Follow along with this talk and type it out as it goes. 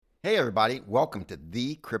Hey, everybody. Welcome to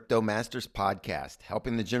the Crypto Masters podcast,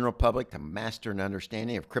 helping the general public to master an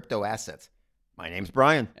understanding of crypto assets. My name's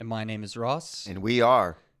Brian. And my name is Ross. And we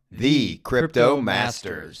are the Crypto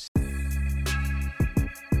Masters.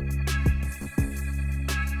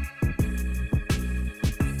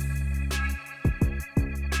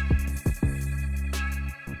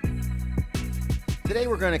 Today,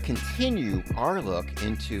 we're going to continue our look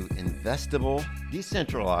into investable,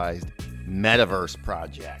 decentralized Metaverse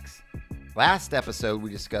projects. Last episode, we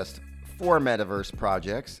discussed 4 Metaverse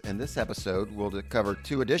projects, and this episode we'll cover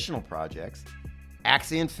 2 additional projects,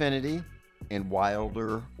 Axie Infinity and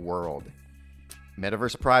Wilder World.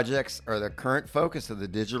 Metaverse projects are the current focus of the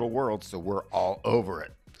digital world, so we're all over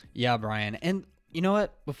it. Yeah, Brian. And you know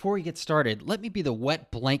what? Before we get started, let me be the wet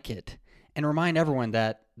blanket and remind everyone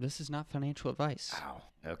that this is not financial advice. Oh,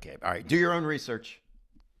 okay. All right. Do your own research.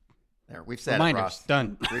 There, we've said Reminders, it, Ross.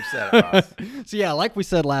 done. We've said it, Ross. So yeah, like we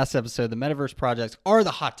said last episode, the Metaverse projects are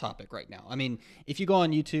the hot topic right now. I mean, if you go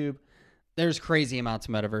on YouTube, there's crazy amounts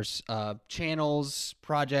of Metaverse channels,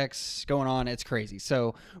 projects going on. It's crazy.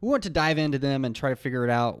 So we want to dive into them and try to figure it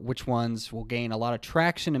out which ones will gain a lot of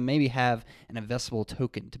traction and maybe have an investable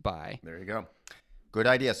token to buy. There you go. Good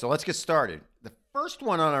idea. So let's get started. The first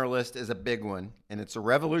one on our list is a big one, and it's a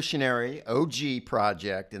revolutionary OG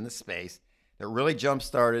project in the space that really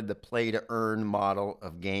jump-started the play-to-earn model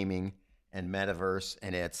of gaming and Metaverse,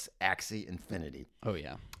 and it's Axie Infinity. Oh,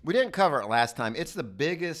 yeah. We didn't cover it last time. It's the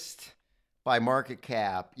biggest by market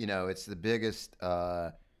cap. You know, it's the biggest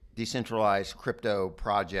decentralized crypto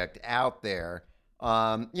project out there.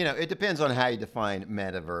 You know, it depends on how you define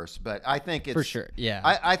Metaverse, but I think it's... For sure, yeah.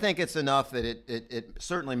 I think it's enough that it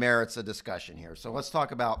certainly merits a discussion here. So let's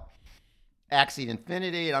talk about Axie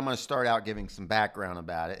Infinity, and I'm going to start out giving some background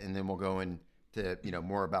about it, and then we'll go into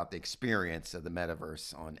more about the experience of the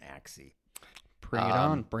Metaverse on Axie. Bring it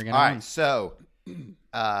on. Bring it all on. All right, so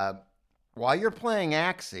while you're playing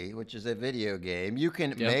Axie, which is a video game, you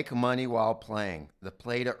can make money while playing. The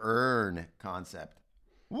play-to-earn concept.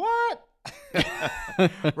 What?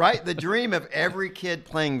 Right? The dream of every kid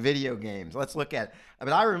playing video games. Let's look at it. I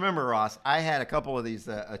mean, I remember, Ross, I had a couple of these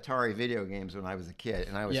Atari video games when I was a kid,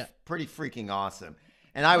 and I was pretty freaking awesome.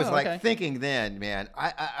 And I was thinking then, man,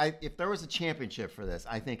 I if there was a championship for this,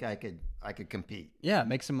 I think I could compete. Yeah,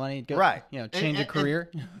 make some money. Go, right. Change a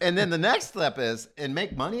career. And then the next step is and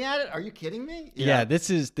make money at it. Are you kidding me? Yeah, this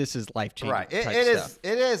is life changing. Right. It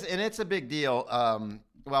is, and it's a big deal.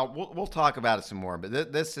 Well, we'll talk about it some more, but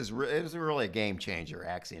it was really a game changer,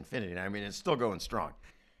 Axie Infinity. I mean, it's still going strong.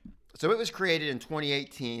 So it was created in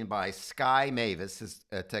 2018 by Sky Mavis,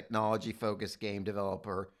 a technology-focused game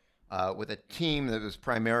developer, with a team that was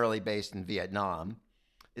primarily based in Vietnam.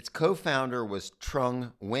 Its co-founder was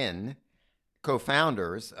Trung Nguyen.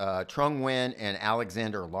 Co-founders, Trung Nguyen and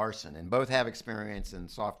Alexander Larson, and both have experience in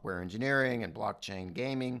software engineering and blockchain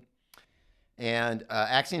gaming. And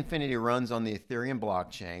Axie Infinity runs on the Ethereum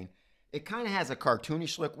blockchain. It kind of has a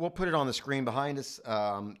cartoonish look. We'll put it on the screen behind us,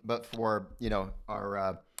 but for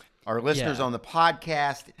our listeners on the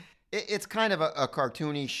podcast, it's kind of a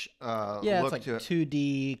cartoonish look it's to like it.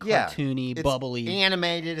 2D, cartoony, it's bubbly.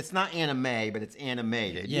 Animated. It's not anime, but it's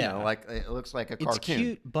animated. Yeah. Like it looks like a cartoon. It's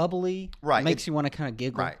cute, bubbly. Right. Makes you want to kind of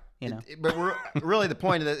giggle. Right. You know. But we're really the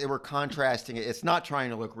point of that we're contrasting it. It's not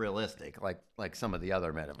trying to look realistic like some of the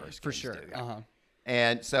other Metaverse For games sure. do. Yeah.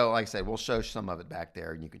 And so, like I said, we'll show some of it back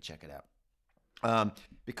there, and you can check it out.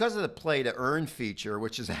 Because of the play-to-earn feature,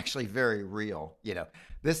 which is actually very real,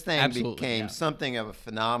 this thing became something of a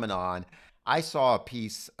phenomenon. I saw a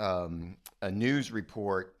piece, a news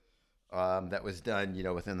report that was done,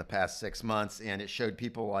 within the past 6 months, and it showed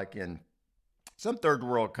people like in some third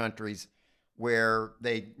world countries where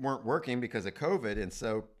they weren't working because of COVID, and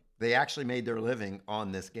so they actually made their living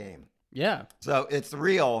on this game. Yeah. So it's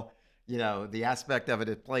real. The aspect of it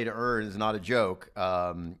is play to earn is not a joke.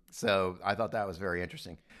 So I thought that was very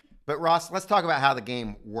interesting. But Ross, let's talk about how the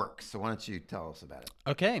game works. So why don't you tell us about it?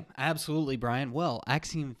 Okay, absolutely, Brian. Well,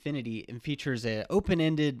 Axie Infinity features an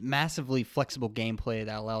open-ended, massively flexible gameplay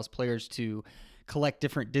that allows players to collect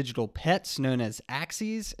different digital pets known as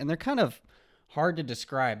Axies, and they're kind of hard to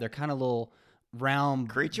describe. They're kind of little round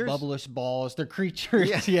creatures, bubblish balls. They're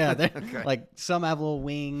creatures. Yeah, they're like some have little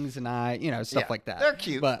wings and stuff like that. They're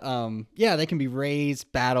cute. But they can be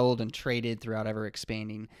raised, battled, and traded throughout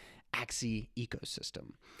ever-expanding Axie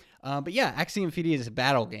ecosystem. Axie Infinity is a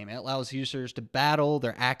battle game. It allows users to battle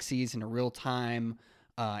their Axies in a real-time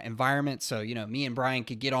environment. So, me and Brian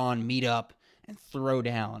could get on, meet up, and throw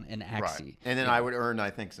down an Axie. Right. And then I would earn, I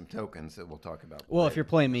think, some tokens that we'll talk about. Well, later. if you're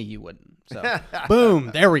playing me, you wouldn't. So,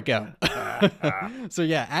 boom, there we go. So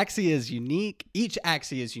yeah, Axie is unique. Each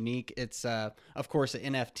Axie is unique. It's of course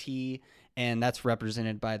an NFT, and that's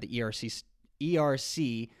represented by the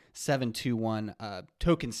ERC 721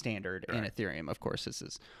 token standard in Ethereum. Of course, this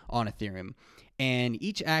is on Ethereum, and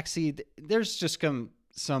each Axie, there's just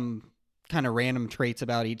some kind of random traits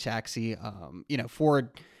about each Axie.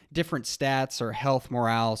 4 different stats are health,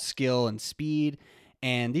 morale, skill, and speed,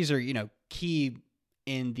 and these are key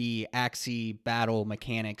in the Axie battle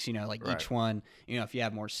mechanics. Each one, if you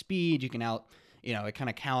have more speed, you can it kind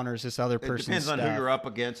of counters this other person's It depends on stuff. who you're up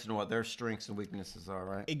against and what their strengths and weaknesses are,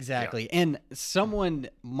 right? Exactly. Yeah. And someone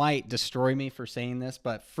might destroy me for saying this,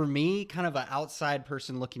 but for me, kind of an outside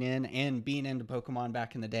person looking in and being into Pokemon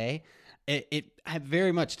back in the day, it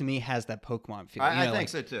very much to me has that Pokemon feel. I think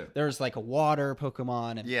so too. There's like a water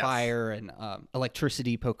Pokemon and fire and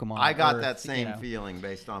electricity Pokemon. I got that same feeling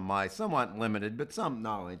based on my somewhat limited, but some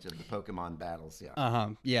knowledge of the Pokemon battles. Yeah.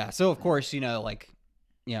 Yeah. So of course,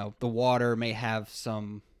 the water may have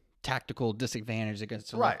some tactical disadvantage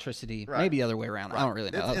against electricity. Right. Maybe the other way around. I don't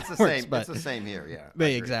really know. It's the same. It's the same here. Yeah.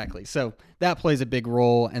 But exactly. So that plays a big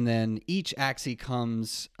role, and then each Axie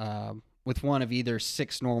comes with one of either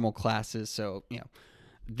 6 normal classes. So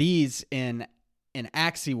these in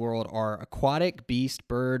Axie world are aquatic, beast,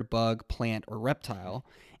 bird, bug, plant, or reptile,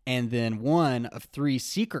 and then one of 3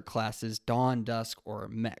 secret classes: dawn, dusk, or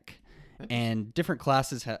mech. And different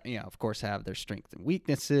classes have, of course, have their strengths and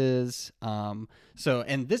weaknesses. And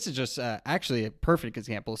this is just actually a perfect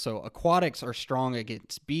example. So aquatics are strong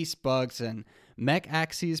against beasts, bugs, and mech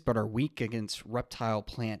Axies, but are weak against reptile,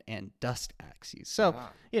 plant, and dust Axies. So,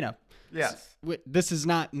 Yes. This is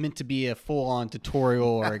not meant to be a full-on tutorial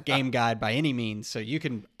or a game guide by any means. So you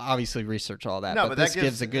can obviously research all that. No, but this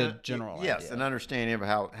gives a good general idea. Yes, an understanding of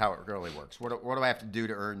how it really works. What do I have to do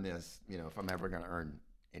to earn this? If I'm ever going to earn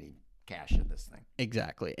any cash in this thing.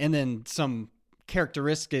 Exactly. And then some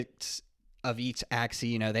characteristics of each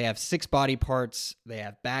Axie. They have 6 body parts. They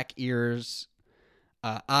have back, ears,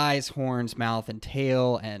 eyes, horns, mouth, and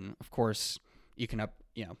tail. And of course, you can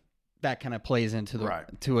that kind of plays into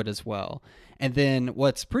to it as well. And then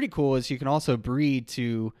what's pretty cool is you can also breed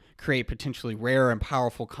to create potentially rare and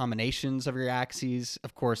powerful combinations of your Axies.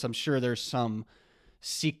 Of course, I'm sure there's some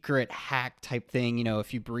secret hack type thing.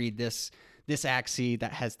 If you breed this Axie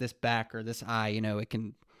that has this back or this eye, it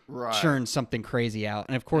can churn something crazy out.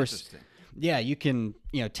 And of course, you can,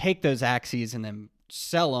 take those Axies and then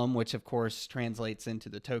sell them, which of course translates into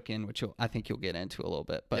the token, which I think you'll get into a little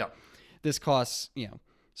bit. But this costs,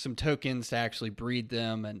 some tokens to actually breed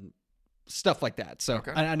them and stuff like that. So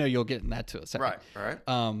I know you'll get in that to a second.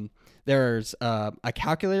 Right. There's a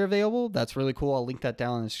calculator available. That's really cool. I'll link that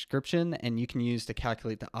down in the description, and you can use to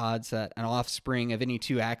calculate the odds that an offspring of any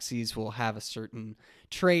 2 Axies will have a certain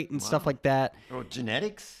trait and stuff like that. Oh,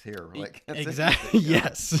 genetics here. Exactly.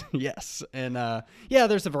 Yes. And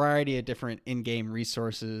there's a variety of different in-game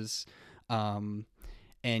resources, and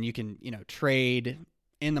you can trade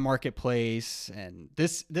in the marketplace, and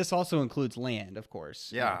this also includes land, of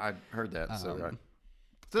course. Yeah, I heard that.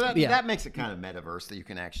 So that makes it kind of metaverse that you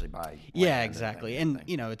can actually buy. Yeah, exactly. And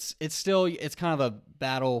it's kind of a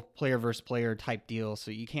battle player versus player type deal.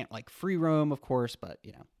 So you can't free roam, of course, but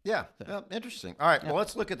Yeah. Well, interesting. All right. Well,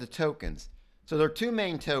 let's look at the tokens. So there are 2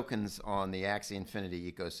 main tokens on the Axie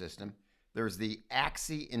Infinity ecosystem. There's the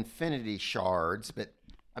Axie Infinity Shards, but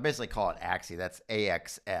I basically call it Axie. That's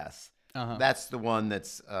AXS. That's the one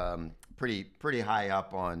that's pretty high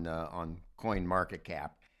up on coin market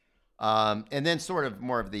cap. And then sort of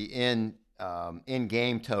more of the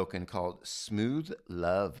in-game token called Smooth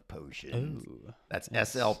Love Potions. Ooh, that's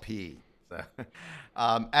SLP. So,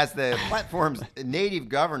 as the platform's native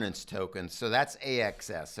governance token, so that's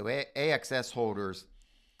AXS. So AXS holders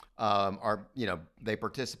are, they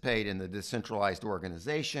participate in the decentralized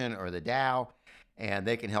organization or the DAO, and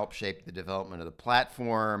they can help shape the development of the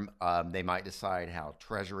platform. They might decide how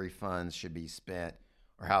treasury funds should be spent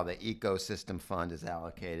or how the ecosystem fund is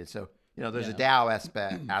allocated. So, there's a DAO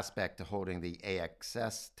aspect to holding the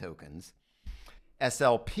AXS tokens.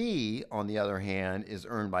 SLP, on the other hand, is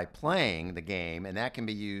earned by playing the game, and that can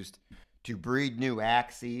be used to breed new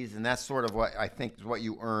Axies, and that's sort of what I think is what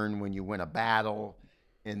you earn when you win a battle.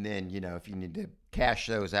 And then, if you need to cash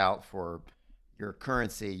those out for your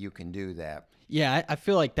currency, you can do that. Yeah, I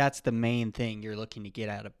feel like that's the main thing you're looking to get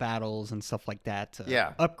out of battles and stuff like that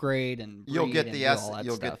to upgrade and breed. You'll get the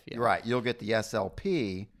You'll get the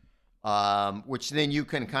SLP, which then you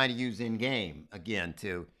can kind of use in game again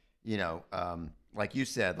to like you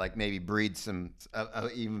said, like maybe breed some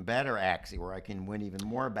even better Axie where I can win even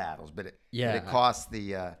more battles. But it costs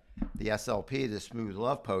the SLP, the Smooth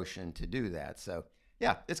Love Potion, to do that. So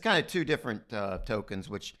yeah, it's kind of two different tokens,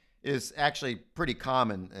 which is actually pretty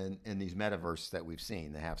common in these metaverses that we've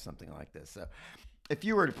seen. They have something like this. So if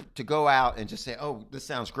you were to go out and just say, "Oh, this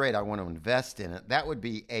sounds great. I want to invest in it," that would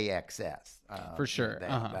be AXS for sure.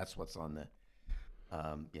 That's what's on the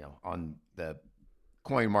on the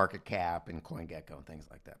Coin Market Cap and CoinGecko and things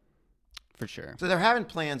like that. For sure. So they're having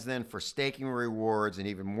plans then for staking rewards and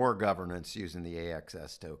even more governance using the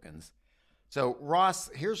AXS tokens. So Ross,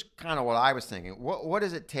 here's kind of what I was thinking. What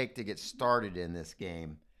does it take to get started in this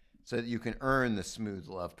game so that you can earn the Smooth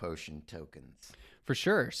Love Potion tokens? For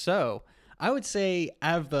sure. So I would say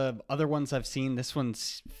out of the other ones I've seen, this one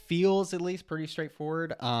feels at least pretty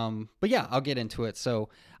straightforward. But yeah, I'll get into it. So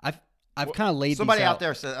I've kind of laid somebody these out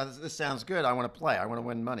there said, "This sounds good. I want to play. I want to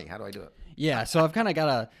win money. How do I do it?" Yeah, so I've kind of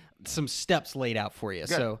got some steps laid out for you. Good.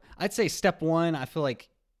 So I'd say step one, I feel like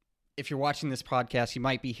if you're watching this podcast, you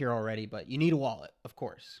might be here already, but you need a wallet, of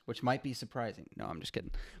course, which might be surprising. No, I'm just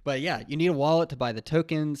kidding. But yeah, you need a wallet to buy the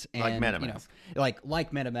tokens and like MetaMask.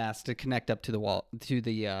 Like MetaMask to connect up to the wallet to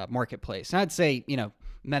the marketplace. And I'd say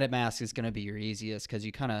MetaMask is going to be your easiest because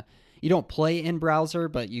you don't play in browser,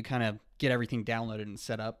 but you kind of get everything downloaded and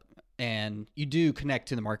set up. And you do connect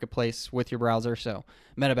to the marketplace with your browser, so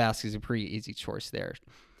MetaMask is a pretty easy choice there.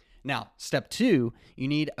 Now, step two, you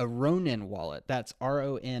need a Ronin wallet. That's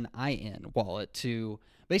Ronin wallet to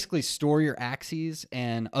basically store your Axies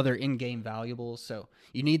and other in-game valuables. So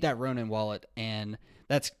you need that Ronin wallet, and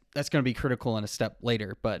that's going to be critical in a step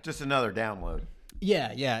later. But just another download. Yeah,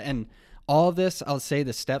 and all of this, I'll say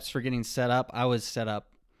the steps for getting set up. I was set up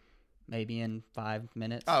maybe in 5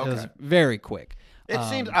 minutes. Oh, okay. It was very quick. It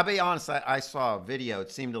seemed, I'll be honest, I saw a video.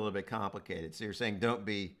 It seemed a little bit complicated. So you're saying don't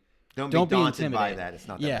be daunted by that. It's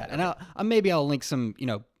not that bad. Yeah, and maybe I'll link some,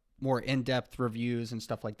 more in-depth reviews and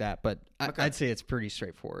stuff like that. But I'd say it's pretty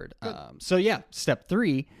straightforward. So yeah, step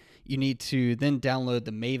three, you need to then download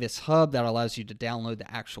the Mavis Hub that allows you to download the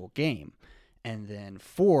actual game. And then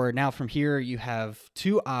 4, now from here, you have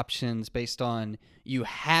 2 options based on you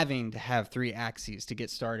having to have 3 Axies to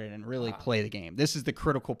get started and really play the game. This is the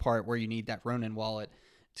critical part where you need that Ronin wallet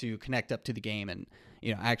to connect up to the game and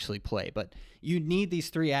actually play. But you need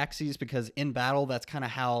these 3 Axies because in battle, that's kind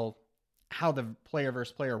of how the player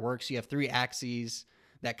versus player works. You have 3 Axies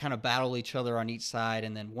that kind of battle each other on each side,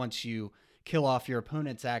 and then once you kill off your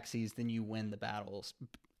opponent's Axies, then you win the battles.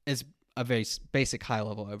 It's a very basic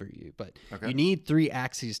high-level overview, but you need 3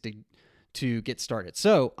 Axies to get started.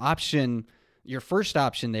 So your first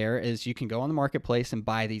option there is you can go on the marketplace and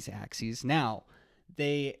buy these Axies. Now,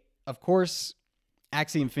 of course,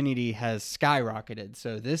 Axie Infinity has skyrocketed.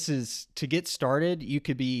 So this is, to get started, you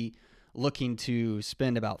could be looking to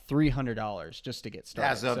spend about $300 just to get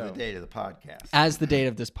started. As of the date of the podcast. As the date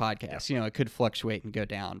of this podcast. It could fluctuate and go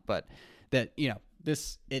down, but that,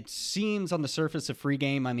 it seems on the surface a free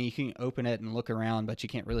game. I mean, you can open it and look around, but you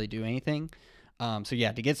can't really do anything. So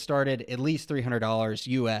yeah, to get started, at least $300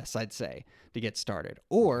 US, I'd say, to get started.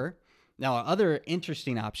 Or now, another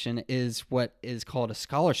interesting option is what is called a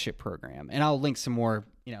scholarship program, and I'll link some more,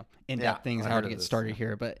 in-depth things how to get started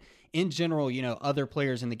here. But in general, other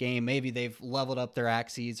players in the game, maybe they've leveled up their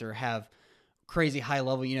Axies or have crazy high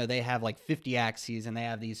level. They have like 50 Axies and they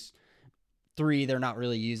have these 3 they're not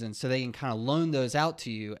really using, so they can kind of loan those out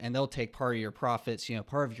to you, and they'll take part of your profits,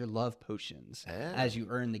 part of your love potions as you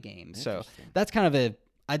earn the game. So that's kind of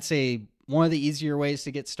I'd say one of the easier ways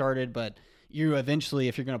to get started, but you eventually,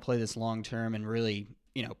 if you're going to play this long term and really,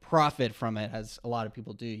 profit from it, as a lot of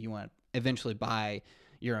people do, you want to eventually buy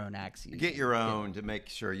your own Axies. Get your own to make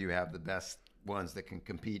sure you have the best ones that can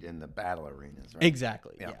compete in the battle arenas, right?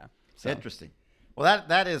 Exactly. Yeah. So. Interesting. Well,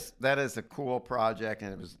 that is a cool project,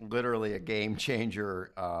 and it was literally a game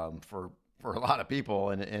changer for a lot of people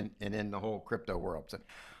and in the whole crypto world. So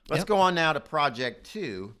let's go on now to Project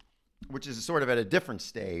 2, which is sort of at a different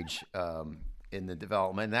stage in the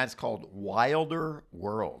development, and that's called Wilder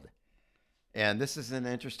World. And this is an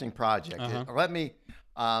interesting project. Let me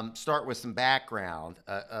start with some background.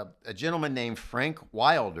 A gentleman named Frank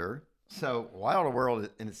Wilder. So Wilder World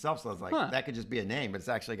in itself sounds like that could just be a name, but it's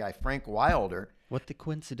actually a guy, Frank Wilder. What the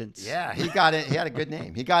coincidence? Yeah, he had a good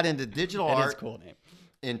name. He got into digital art. That is a cool name.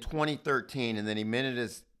 In 2013, and then he minted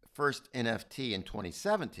his first NFT in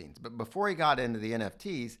 2017. But before he got into the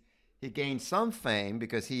NFTs, he gained some fame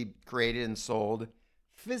because he created and sold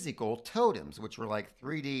physical totems, which were like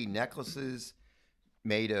 3D necklaces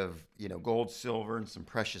made of, gold, silver, and some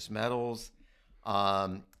precious metals.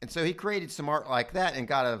 And so he created some art like that and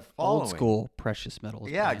got a following. Old school precious metals.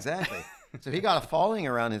 Yeah, exactly. So he got a following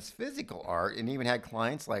around his physical art and even had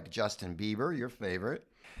clients like Justin Bieber, your favorite,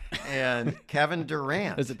 and Kevin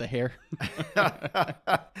Durant. Is it the hair?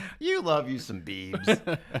 You love you some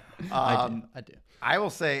Biebs. I do. I will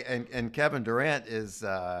say, and Kevin Durant is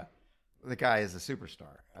the guy is a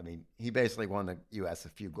superstar. I mean, he basically won the U.S. a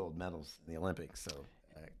few gold medals in the Olympics. So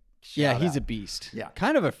Yeah, he's out. a beast. Yeah.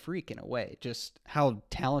 Kind of a freak in a way. Just how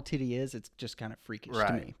talented he is, it's just kind of freakish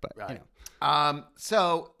to me. But, you know.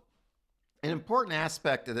 So an important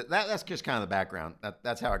aspect of that's just kind of the background.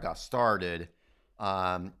 That's how it got started.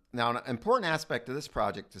 Now, an important aspect of this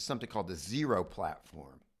project is something called the Zero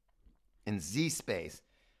Platform in Z Space,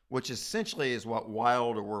 which essentially is what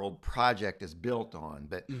Wilder World Project is built on.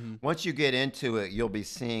 But once you get into it, you'll be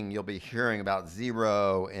hearing about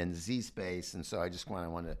Zero and Z Space. And so I just want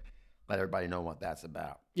to let everybody know what that's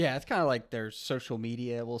about. Yeah, it's kind of like their social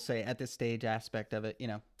media, we'll say, at this stage aspect of it, you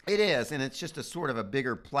know. It is, and it's just a sort of a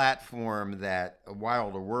bigger platform that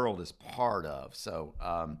Wilder World is part of. So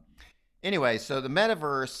anyway, so the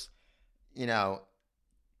metaverse, you know,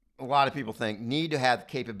 a lot of people think need to have the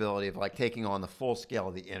capability of like taking on the full scale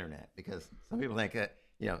of the internet, because some people think that,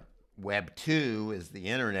 you know, Web 2 is the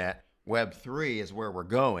internet, Web 3 is where we're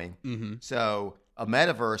going. So a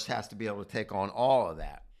metaverse has to be able to take on all of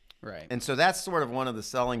that. Right. And so that's sort of one of the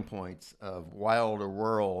selling points of Wilder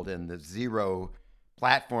World and the Zero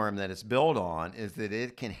platform that it's built on, is that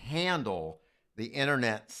it can handle the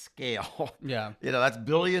internet scale. Yeah. You know, that's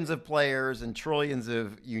billions of players and trillions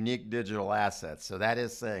of unique digital assets. So that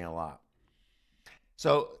is saying a lot.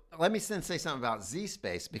 So let me then say something about Z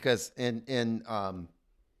Space, because in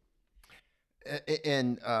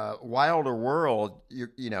Wilder World,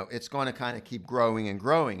 you know, it's going to kind of keep growing and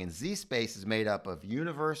growing. And Z Space is made up of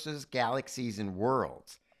universes, galaxies, and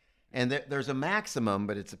worlds. And there's a maximum,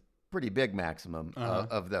 but it's a pretty big maximum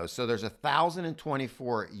of those. So there's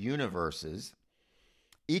 1,024 universes.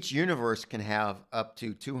 Each universe can have up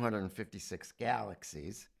to 256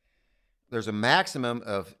 galaxies. There's a maximum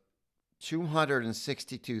of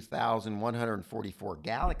 262,144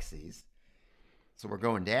 galaxies. So we're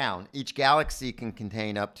going down. Each galaxy can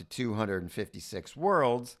contain up to 256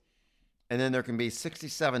 worlds. And then there can be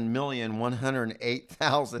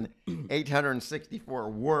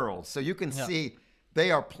 67,108,864 worlds. So you can see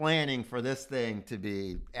they are planning for this thing to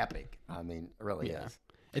be epic. I mean, it really is.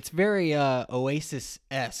 It's very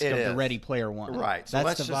Oasis-esque of the Ready Player One. Right. So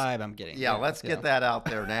that's the vibe I'm getting. Yeah, let's get that out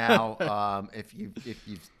there now. If you've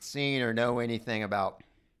seen or know anything about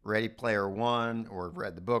Ready Player One or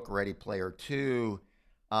read the book Ready Player Two,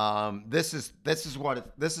 this is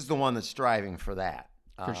the one that's striving for that.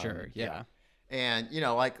 For sure. Yeah. And you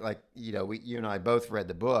know, like you know, you and I both read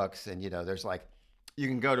the books, and you know, there's like you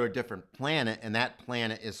can go to a different planet, and that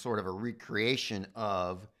planet is sort of a recreation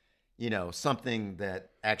of, you know, something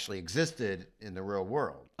that actually existed in the real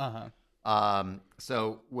world.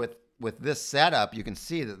 So with this setup, you can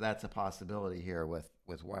see that that's a possibility here with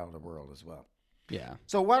Wilder World as well. Yeah.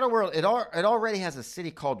 So Wilder World, it already has a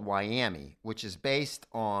city called Miami, which is based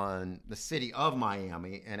on the city of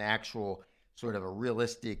Miami, an actual sort of a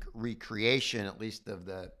realistic recreation, at least of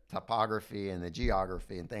the topography and the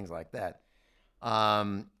geography and things like that.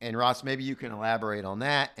 And Ross, maybe you can elaborate on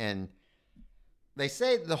that. And they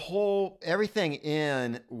say everything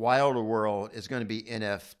in Wilder World is going to be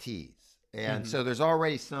NFTs. And so there's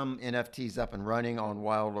already some NFTs up and running on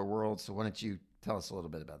Wilder World. So why don't you tell us a little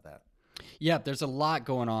bit about that? Yeah, there's a lot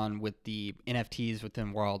going on with the NFTs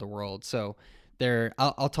within Wilder World. So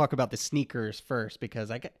I'll talk about the sneakers first,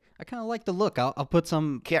 because I kind of like the look. I'll put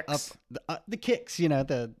some kicks, up, the kicks, you know,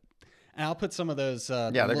 and I'll put some of those.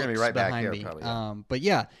 They're going to be right back here, me. probably. Yeah. But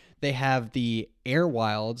yeah, they have the Air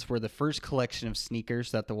Wilds, were the first collection of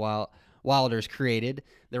sneakers that the Wilders created.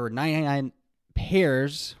 There were 99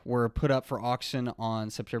 pairs were put up for auction on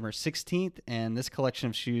September 16th, and this collection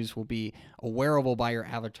of shoes will be wearable by your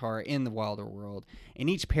avatar in the Wilder World. And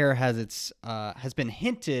each pair has been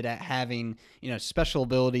hinted at having, you know, special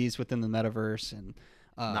abilities within the metaverse, and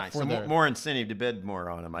nice. So more incentive to bid more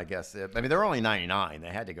on them, I guess. I mean, they're only 99. They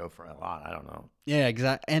had to go for a lot. I don't know. Yeah,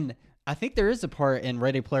 exactly. And I think there is a part in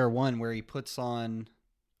Ready Player One where he puts on,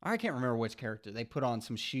 I can't remember which character, they put on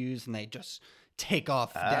some shoes and they just take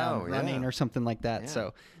off down running or something like that.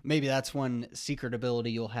 So maybe that's one secret ability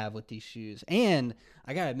you'll have with these shoes. And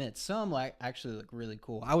I gotta admit, some actually look really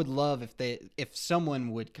cool. I would love if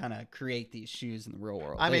someone would kind of create these shoes in the real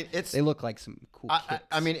world. I mean, they look like some cool kicks.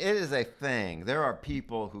 I mean, it is a thing. There are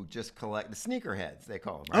people who just collect the sneakerheads, they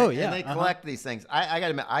call them. Right? Oh yeah, and they collect these things. I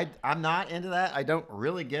gotta admit, I'm not into that. I don't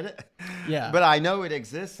really get it. Yeah, but I know it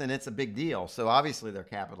exists and it's a big deal. So obviously they're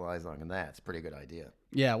capitalizing on that. It's a pretty good idea.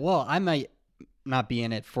 Yeah. Well, I not be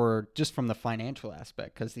in it for just from the financial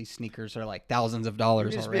aspect, because these sneakers are like thousands of You dollars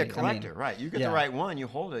can just already. be a collector, right? You get yeah. the right one, you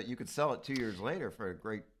hold it, you could sell it 2 years later for a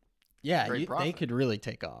great They profit. could really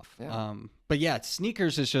take off. Yeah. But yeah,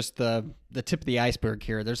 sneakers is just the tip of the iceberg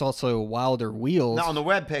here. There's also Wilder Wheels. Now on the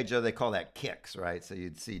webpage, though, they call that kicks, right? So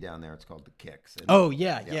you'd see down there, it's called the kicks. And, Oh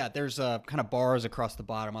yeah. There's kind of bars across the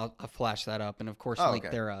bottom. I'll flash that up, and of course link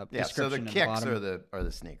their yeah. So the description. kicks in the are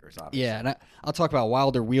the sneakers, obviously. Yeah, and I'll talk about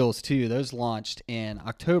Wilder Wheels too. Those launched in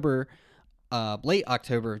October, late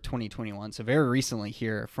October of 2021, so very recently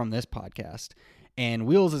here from this podcast. And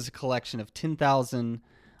Wheels is a collection of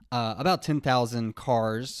about 10,000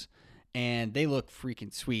 cars, and they look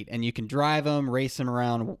freaking sweet. And you can drive them, race them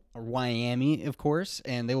around Miami, of course,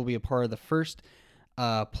 and they will be a part of the first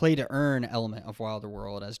play to earn element of Wilder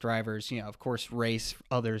World, as drivers, of course, race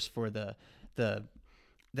others for the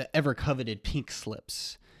ever coveted pink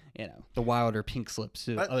slips. The Wilder pink slips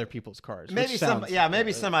to other people's cars. Maybe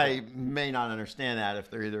somebody may not understand that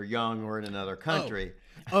if they're either young or in another country.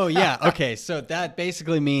 Oh yeah. Okay. So that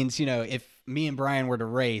basically means, if me and Brian were to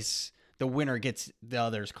race, the winner gets the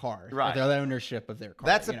other's car, right? The ownership of their car.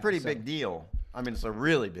 That's a pretty big deal. I mean, it's a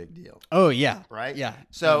really big deal. Oh yeah. Right. Yeah.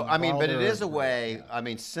 So but it is a way. I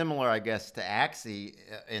mean, similar, I guess, to Axie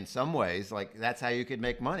in some ways. Like that's how you could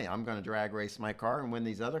make money. I'm going to drag race my car and win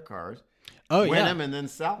these other cars. Win them and then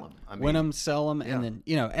sell them. Win them, sell them, and then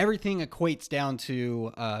everything equates down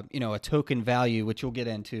to a token value, which we'll get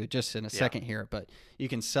into just in a second here. But you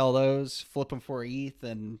can sell those, flip them for ETH,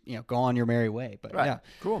 and go on your merry way. But yeah,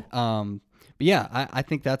 cool. But yeah, I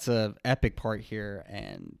think that's a epic part here,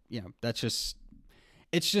 and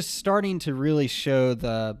it's just starting to really show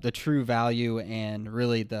the true value and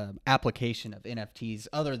really the application of NFTs,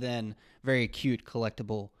 other than very cute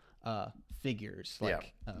collectible figures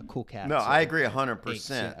like cool cats. No, I agree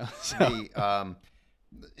 100%.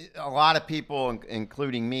 A lot of people,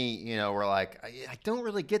 including me, were like, I don't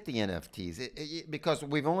really get the NFTs because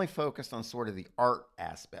we've only focused on sort of the artwork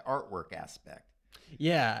aspect.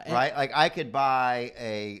 Yeah. Right. Like I could buy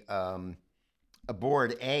a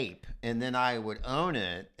Bored Ape and then I would own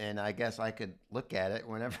it, and I guess I could look at it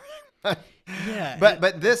whenever. Yeah.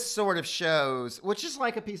 But this sort of shows, which is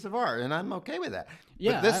like a piece of art, and I'm okay with that.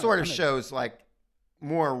 Yeah. But this sort of shows like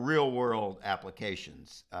more real world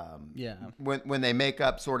applications. When they make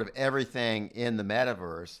up sort of everything in the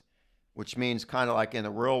metaverse, which means kind of like in the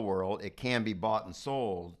real world, it can be bought and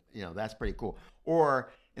sold. That's pretty cool.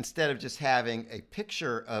 Or instead of just having a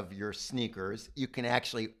picture of your sneakers, you can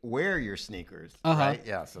actually wear your sneakers, right?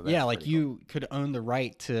 Yeah. So that's like you could own the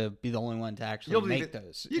right to be the only one to actually make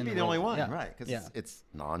those. You'd be the only one, right? Because it's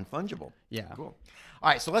non-fungible. Yeah. Cool. All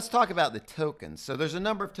right, so let's talk about the tokens. So there's a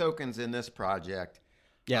number of tokens in this project.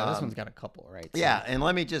 Yeah, this one's got a couple, right? So. Yeah, and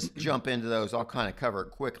let me just jump into those. I'll kind of cover it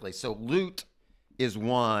quickly. So loot is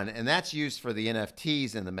one, and that's used for the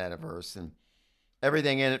NFTs in the metaverse, and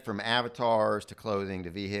everything in it from avatars to clothing to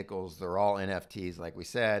vehicles, they're all NFTs, like we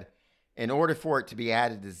said. In order for it to be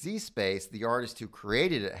added to Z-Space, the artist who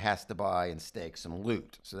created it has to buy and stake some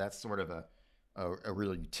loot. So that's sort of a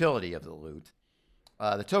real utility of the loot.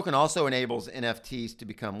 The token also enables NFTs to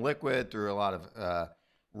become liquid through a lot of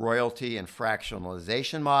royalty and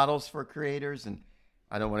fractionalization models for creators. And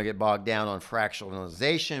I don't want to get bogged down on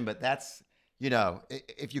fractionalization, but that's,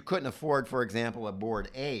 if you couldn't afford, for example, a Bored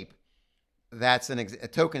Ape, that's a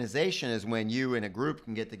tokenization is when you and a group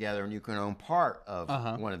can get together and you can own part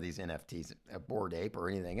of one of these NFTs, a Bored Ape or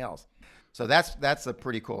anything else. So that's a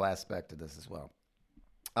pretty cool aspect of this as well.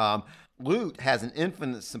 Loot has an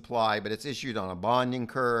infinite supply, but it's issued on a bonding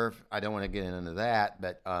curve. I don't want to get into that,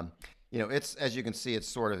 but it's, as you can see, it's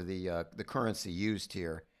sort of the currency used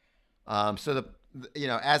here. So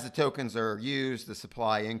as the tokens are used, the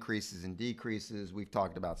supply increases and decreases. We've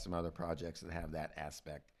talked about some other projects that have that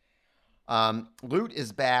aspect. Loot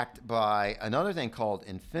is backed by another thing called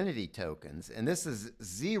infinity tokens, and this is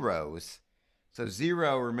Zero's. So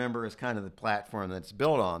Zero, remember, is kind of the platform that's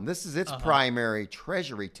built on. This is its primary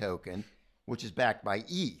treasury token, which is backed by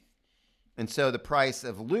ETH. And so the price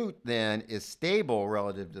of loot then is stable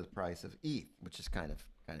relative to the price of ETH, which is kind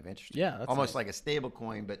of interesting. Yeah, that's almost nice. Like a stable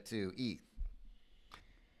coin, but to ETH.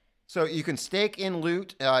 So you can stake in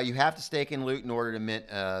loot. You have to stake in loot in order to mint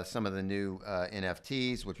some of the new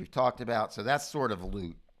NFTs, which we've talked about. So that's sort of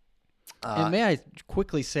loot. And may I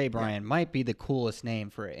quickly say, Brian, might be the coolest name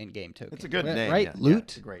for an in-game token. It's a good name, right? yeah. Loot. Yeah,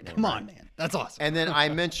 it's a great name. Come on, man, that's awesome. And then I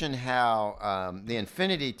mentioned how the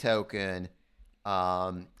infinity token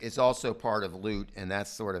is also part of loot, and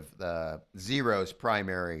that's sort of the Zero's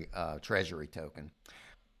primary treasury token.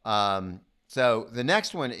 So the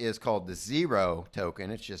next one is called the Zero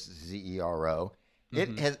token. It's just Zero,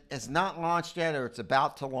 It has not launched yet, or it's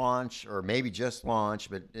about to launch, or maybe just launched,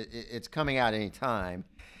 but it's coming out any time.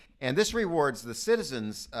 And this rewards the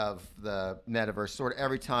citizens of the metaverse sort of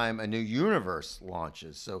every time a new universe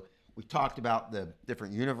launches. So we talked about the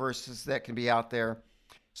different universes that can be out there.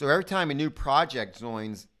 So every time a new project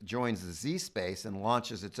joins the Z space and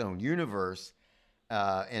launches its own universe,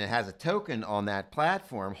 and it has a token on that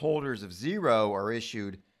platform, holders of Zero are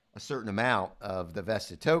issued a certain amount of the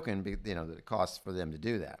vested token, that it costs for them to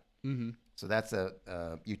do that. Mm-hmm. So that's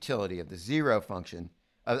a utility of the Zero function.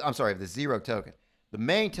 Of the Zero token. The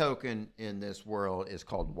main token in this world is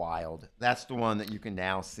called Wild. That's the one that you can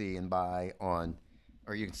now see and buy on,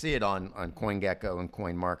 or you can see it on CoinGecko and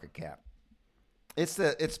CoinMarketCap.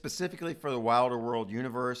 It's specifically for the Wilder World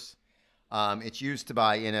universe. It's used to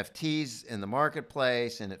buy NFTs in the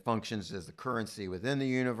marketplace, and it functions as the currency within the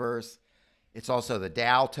universe. It's also the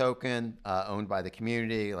DAO token owned by the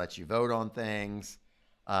community. It lets you vote on things.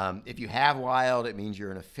 If you have Wild, it means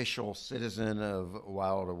you're an official citizen of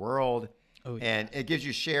Wilder World. Oh, yeah. And it gives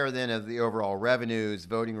you share then of the overall revenues,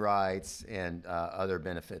 voting rights, and other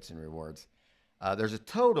benefits and rewards. There's a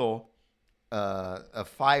total of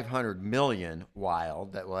 500 million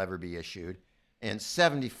Wild that will ever be issued, and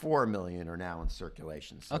 74 million are now in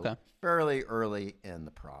circulation. So fairly early in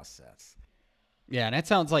the process. Yeah, and it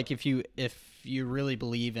sounds like if you really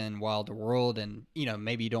believe in Wilder World, and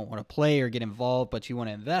maybe you don't want to play or get involved, but you want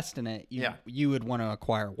to invest in it, you would want to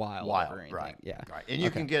acquire Wild, right? Yeah, right. And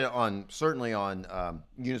you can get it certainly on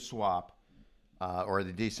Uniswap or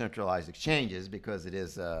the decentralized exchanges, because it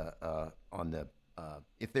is on the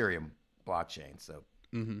Ethereum blockchain, so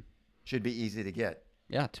should be easy to get.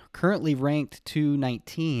 Yeah, currently ranked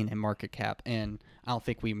 219 in market cap, and I don't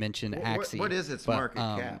think we mentioned Axie. What is its market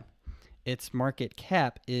cap? Its market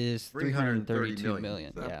cap is 332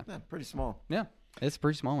 million. So, yeah, pretty small. Yeah, it's a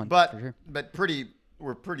pretty small one. But for sure.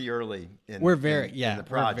 We're pretty early in the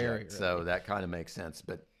project, very so that kind of makes sense.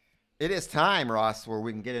 But it is time, Ross, where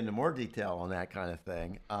we can get into more detail on that kind of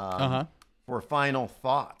thing. For final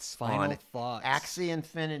thoughts on Axie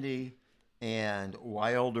Infinity and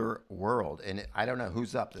Wilder World. And I don't know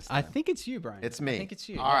who's up this time. I think it's you, Brian. It's me. I think it's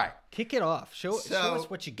you. All right. Kick it off. Show us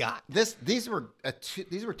what you got. These were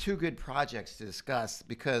two good projects to discuss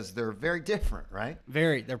because they're very different, right?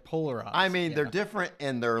 They're polarized. I mean, they're different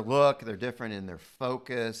in their look. They're different in their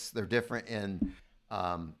focus. They're different in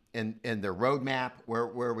their roadmap,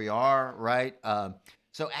 where we are, right?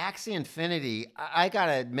 So Axie Infinity, I got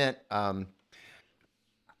to admit,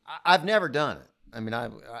 I've never done it. I mean,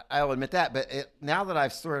 I'll admit that, but now that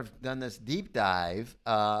I've sort of done this deep dive,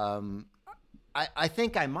 I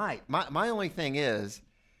think I might. My only thing is,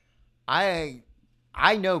 I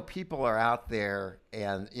know people are out there,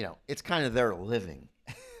 and it's kind of their living.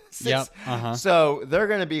 So they're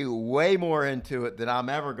going to be way more into it than I'm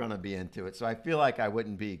ever going to be into it. So I feel like I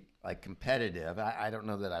wouldn't be like competitive. I don't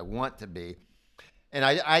know that I want to be, and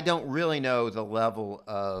I don't really know the level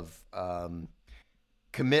of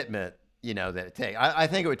commitment that it takes. I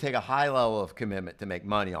think it would take a high level of commitment to make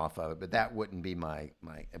money off of it, but that wouldn't be my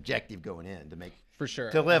objective going in, to make for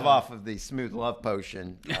sure to live off of the smooth love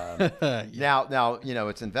potion. Now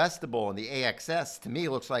it's investable, and the AXS to me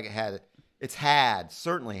looks like it's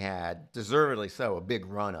certainly had deservedly so a big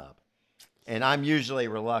run up, and I'm usually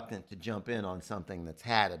reluctant to jump in on something that's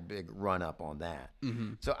had a big run up on that.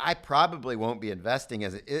 So I probably won't be investing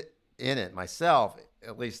in it myself,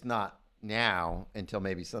 at least not now, until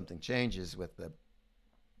maybe something changes with the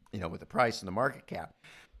price and the market cap.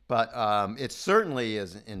 But it certainly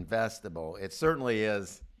is investable. It certainly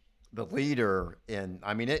is the leader in.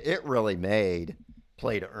 I mean, it really made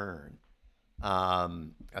play to earn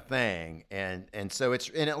a thing, and so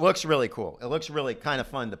it looks really cool. It looks really kind of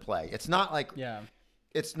fun to play. It's not like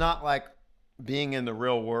being in the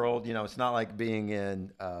real world. It's not like being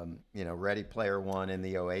in Ready Player One in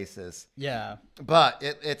the Oasis. Yeah. But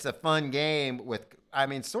it's a fun game with,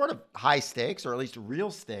 sort of high stakes, or at least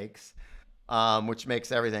real stakes, which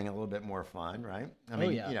makes everything a little bit more fun, right?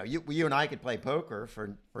 You and I could play poker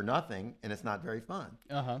for nothing, and it's not very fun.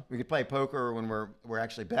 We could play poker when we're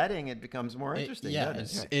actually betting. It becomes more interesting.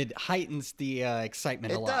 It heightens the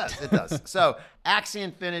excitement a lot. It does. So Axie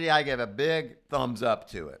Infinity, I give a big thumbs up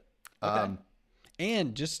to it. Okay.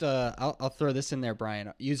 And just I'll throw this in there,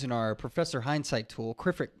 Brian. Using our Professor Hindsight tool,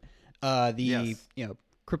 crypto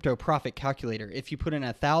profit calculator. If you put in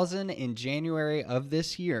 1,000 in January of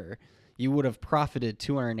this year, you would have profited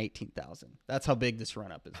 218,000. That's how big this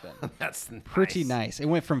run up has been. That's pretty nice. It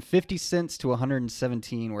went from 50 cents to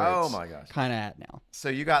 117, where it's kind of at now. So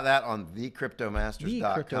you got that on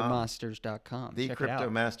thecryptomasters.com. Thecryptomasters.com.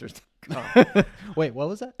 Thecryptomasters.com. Wait, what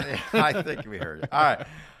was that? I think we heard it. All right.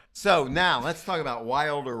 So now let's talk about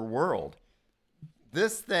Wilder World.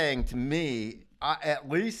 This thing, to me, at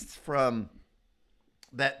least from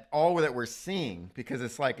all that we're seeing, because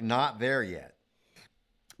it's like not there yet,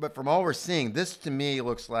 but from all we're seeing, this to me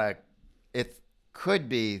looks like it could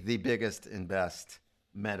be the biggest and best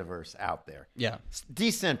metaverse out there. Yeah.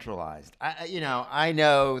 Decentralized. I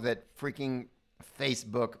know that freaking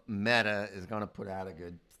Facebook Meta is going to put out a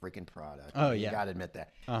good freaking product. Oh, yeah. You got to admit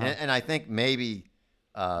that. And I think maybe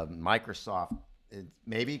Microsoft is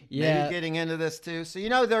maybe getting into this too. So,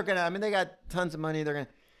 they're going to, they got tons of money. They're going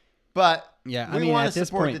to, but we want to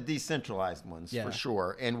support the decentralized ones for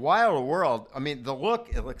sure. And Wild World, the look,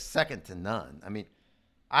 it looks second to none.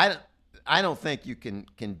 I don't think you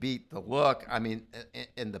can beat the look. And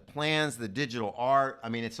the plans, the digital art,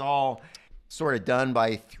 it's all sort of done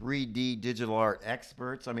by 3D digital art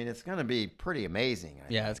experts. It's going to be pretty amazing.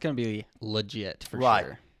 It's going to be legit for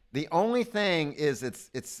sure. The only thing is it's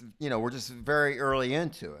we're just very early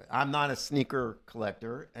into it. I'm not a sneaker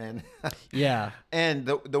collector, and and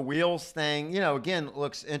the wheels thing, again,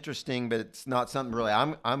 looks interesting, but it's not something really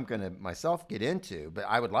I'm going to myself get into. But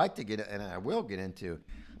I would like to get, and I will get into,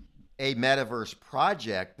 a metaverse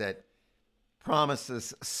project that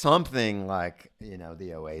promises something like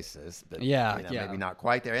the Oasis, but maybe not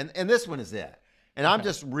quite there. And this one is it. And I'm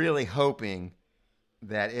just really hoping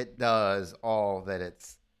that it does all that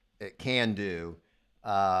it can do,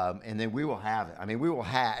 and then we will have it. We will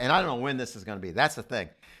have, and I don't know when this is going to be. That's the thing.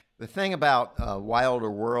 The thing about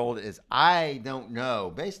Wilder World is I don't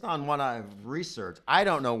know, based on what I've researched, I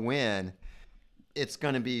don't know when it's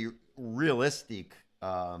going to be realistic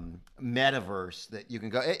metaverse that you can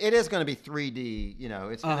go. It is going to be 3D,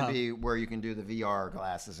 it's going to be where you can do the VR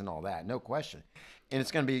glasses and all that, no question. And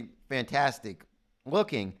it's going to be fantastic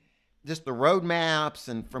looking. Just the roadmaps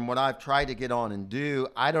and from what I've tried to get on and do,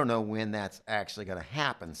 I don't know when that's actually going to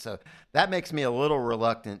happen. So that makes me a little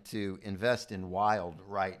reluctant to invest in Wild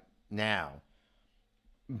right now.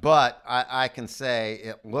 But I can say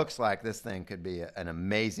it looks like this thing could be an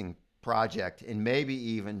amazing project and maybe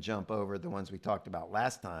even jump over the ones we talked about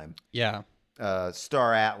last time. Yeah.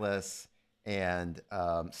 Star Atlas and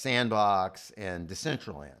Sandbox and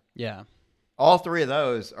Decentraland. Yeah. All three of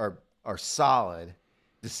those are solid.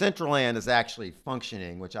 Decentraland is actually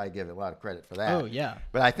functioning, which I give it a lot of credit for that. Oh, yeah.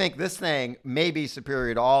 But I think this thing may be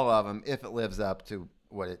superior to all of them if it lives up to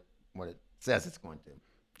what it says it's going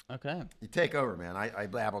to. Okay. You take over, man. I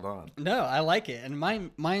babbled on. No, I like it. And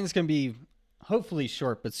mine's going to be hopefully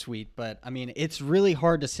short but sweet. But, it's really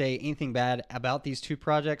hard to say anything bad about these two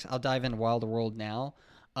projects. I'll dive into Wild World now.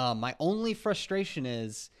 My only frustration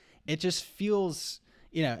is it just feels,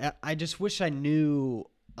 I just wish I knew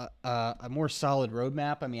a more solid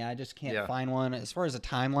roadmap. I just can't find one as far as the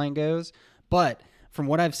timeline goes. But from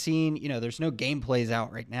what I've seen, there's no gameplays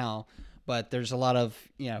out right now, but there's a lot of,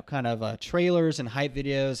 kind of trailers and hype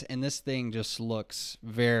videos, and this thing just looks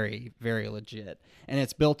very, very legit. And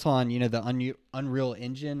it's built on, the Unreal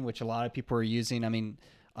Engine, which a lot of people are using.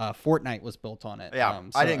 Fortnite was built on it. Yeah,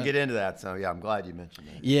 I didn't get into that, so I'm glad you mentioned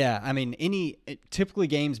that. Yeah, typically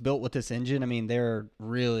games built with this engine, they're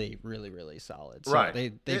really, really, really solid. So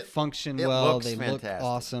right. They function well. They look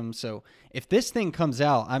awesome. So if this thing comes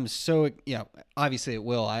out, I'm so, obviously it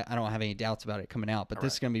will. I don't have any doubts about it coming out, but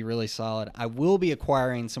this is going to be really solid. I will be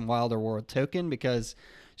acquiring some Wilder World token because,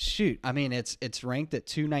 shoot, it's ranked at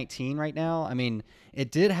 219 right now. It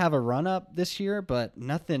did have a run up this year, but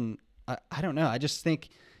nothing. I don't know. I just think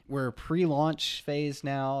we're pre-launch phase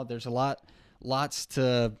now. There's lots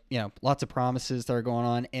of promises that are going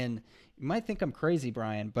on. And you might think I'm crazy,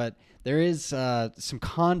 Brian, but there is some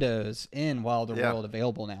condos in Wilder World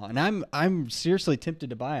available now, and I'm seriously tempted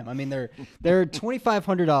to buy them. They're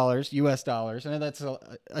 $2,500 US dollars. I know that's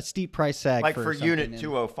a steep price tag, like for Unit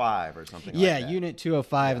 205 or something. Yeah, like that. Unit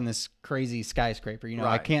 205 in this crazy skyscraper.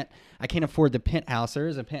 I can't afford the penthouse. There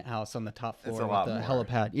is a penthouse on the top floor with the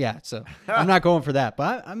helipad. Yeah, so I'm not going for that.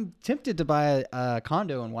 But I'm tempted to buy a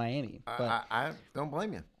condo in Miami. But I don't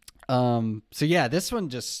blame you. So yeah, this one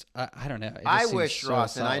just I don't know. I wish,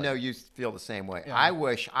 Ross, and I know you feel the same way. Yeah. I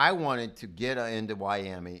wish I wanted to get into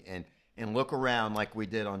Miami and look around like we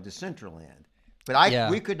did on Decentraland, but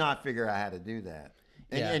we could not figure out how to do that.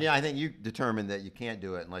 And I think you determined that you can't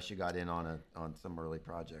do it unless you got in on some early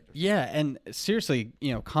project. Or Yeah, and seriously,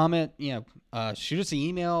 comment, shoot us an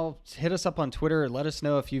email, hit us up on Twitter, let us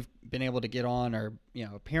know if you've been able to get on, or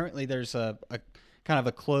apparently there's a kind of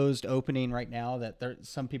a closed opening right now that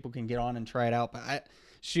some people can get on and try it out. But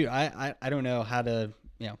I don't know how to,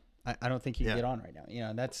 I don't think you can get on right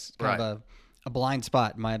now. That's kind of a blind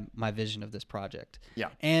spot in my vision of this project. Yeah,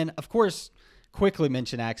 and of course, quickly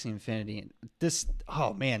mention Axie Infinity. This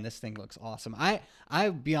thing looks awesome.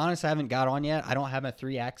 I'll be honest, I haven't got on yet. I don't have my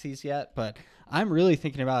 3 Axies yet, but I'm really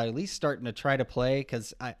thinking about at least starting to try to play,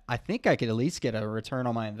 because I think I could at least get a return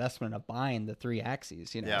on my investment of buying the 3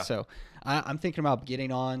 Axies. So I'm thinking about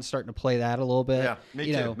getting on, starting to play that a little bit. Yeah,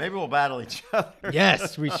 me too. Maybe we'll battle each other.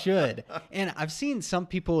 Yes, we should. And I've seen some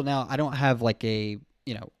people now. I don't have like a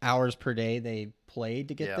hours per day they played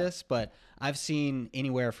to get this, but I've seen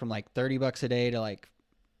anywhere from like $30 a day to like,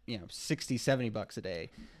 $60-$70 a day,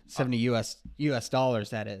 70 US dollars,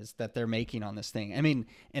 that is, that they're making on this thing. I mean,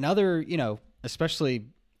 in other, especially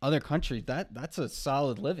other countries, that's a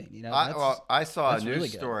solid living. I saw a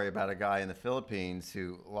news story about a guy in the Philippines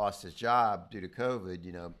who lost his job due to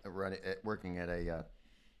COVID, working at a,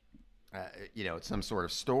 some sort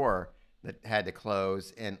of store that had to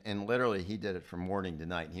close, and literally he did it from morning to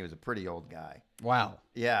night, and he was a pretty old guy. Wow.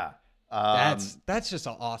 Yeah. That's just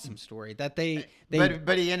an awesome story that they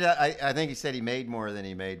but he ended up, I think he said he made more than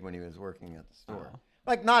he made when he was working at the store.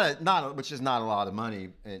 Like which is not a lot of money,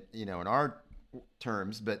 in our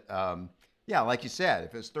terms, but like you said,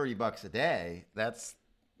 if it's $30 a day, that's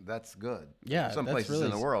good. Yeah, some places really,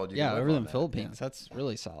 in the world. Over in the Philippines, that's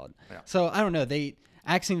really solid. Yeah. So I don't know.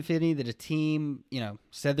 Axie Infinity, the team,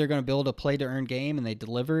 said they're going to build a play-to-earn game, and they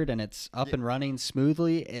delivered, and it's up and running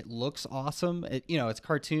smoothly. It looks awesome. It's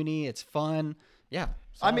cartoony. It's fun. Yeah.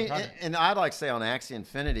 I mean, and I'd like to say on Axie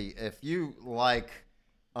Infinity, if you like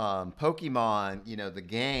Pokemon, the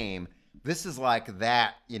game, this is like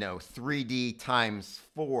that, 3D times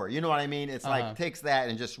 4. You know what I mean? It's like takes that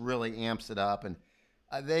and just really amps it up, and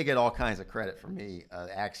they get all kinds of credit from me,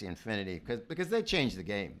 Axie Infinity, because they changed the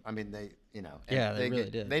game. I mean, they really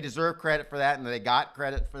did. They deserve credit for that, and they got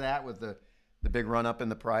credit for that with the big run up in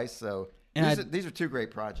the price. So these are 2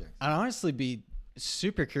 great projects. I'd honestly be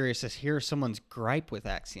super curious to hear someone's gripe with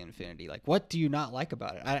Axie Infinity. Like, what do you not like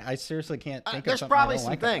about it? I seriously can't think of there's something probably I don't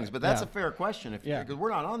some like things, but that's a fair question because we're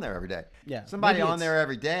not on there every day. Yeah, somebody on there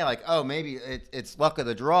every day, like, oh, maybe it's luck of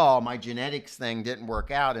the draw. My genetics thing didn't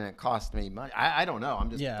work out, and it cost me money. I don't know. I'm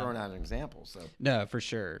just throwing out an example. So no, for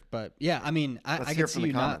sure. But yeah, I mean, I can see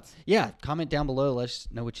you comments. not. Yeah, comment down below. Let us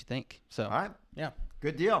know what you think. So all right, yeah.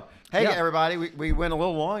 Good deal. Hey, everybody, we went a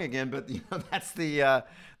little long again, but that's the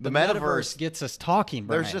Metaverse gets us talking,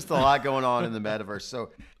 Brian. There's just a lot going on in the Metaverse. So,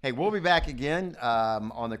 hey, we'll be back again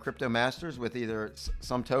on the Crypto Masters with either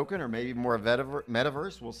some token or maybe more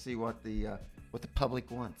Metaverse. We'll see what the public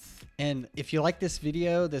wants. And if you like this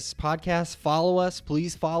video, this podcast, follow us.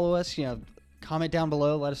 Please follow us. Comment down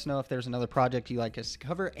below. Let us know if there's another project you'd like us to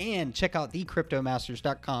cover. And check out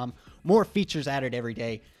thecryptomasters.com. More features added every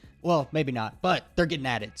day. Well, maybe not, but they're getting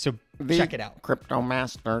added. So check it out.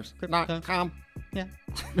 Cryptomasters.com. Yeah.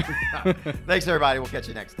 Thanks, everybody. We'll catch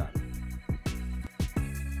you next time.